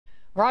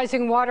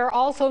Rising water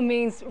also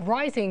means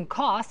rising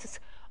costs.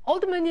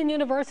 Old Dominion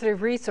University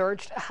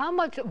researched how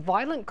much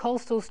violent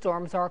coastal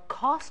storms are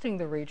costing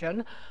the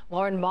region.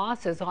 Lauryn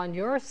Moss is on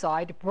your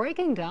side,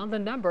 breaking down the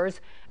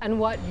numbers and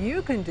what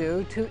you can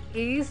do to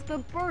ease the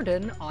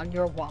burden on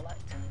your wallet.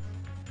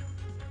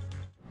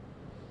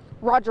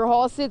 Roger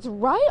Hall sits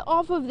right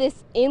off of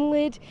this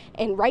inlet,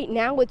 and right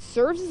now it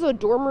serves as a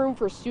dorm room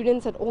for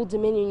students at Old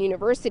Dominion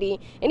University.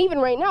 And even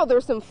right now,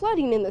 there's some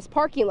flooding in this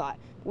parking lot.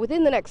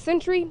 Within the next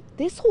century,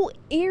 this whole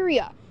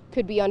area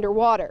could be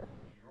underwater.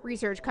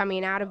 Research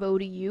coming out of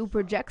ODU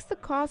projects the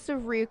cost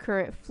of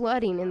recurrent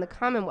flooding in the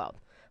Commonwealth,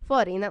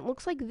 flooding that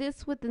looks like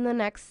this within the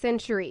next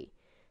century.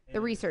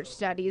 The research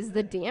studies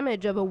the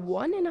damage of a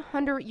 1 in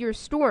 100-year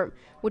storm,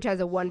 which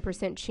has a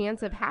 1%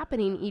 chance of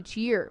happening each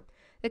year.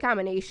 The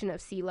combination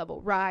of sea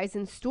level rise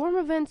and storm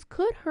events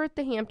could hurt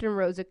the Hampton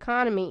Roads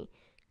economy.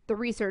 The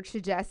research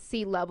suggests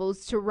sea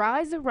levels to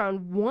rise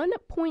around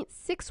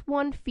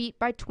 1.61 feet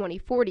by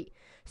 2040.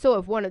 So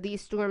if one of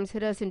these storms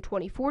hit us in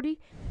 2040,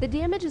 the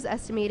damage is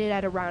estimated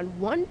at around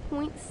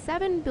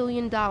 $1.7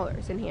 billion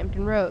in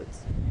Hampton Roads.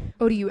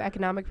 ODU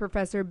economic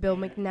professor Bill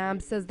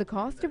McNabb says the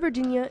cost of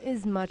Virginia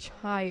is much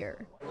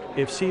higher.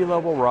 If sea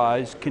level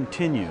rise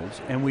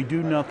continues and we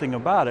do nothing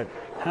about it,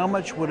 how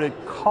much would it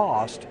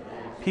cost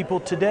people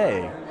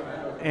today?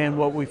 And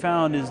what we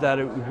found is that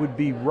it would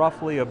be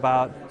roughly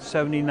about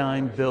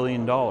 $79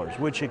 billion,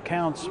 which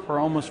accounts for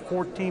almost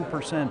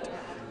 14%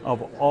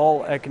 of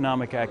all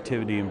economic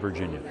activity in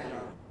Virginia.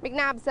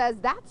 McNabb says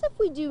that's if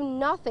we do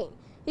nothing.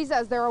 He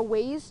says there are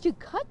ways to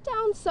cut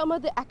down some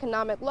of the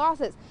economic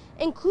losses,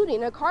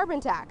 including a carbon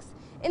tax.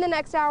 In the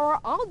next hour,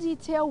 I'll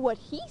detail what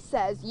he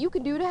says you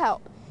can do to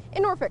help.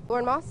 In Norfolk,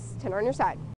 Lauryn Moss, 10 on your side.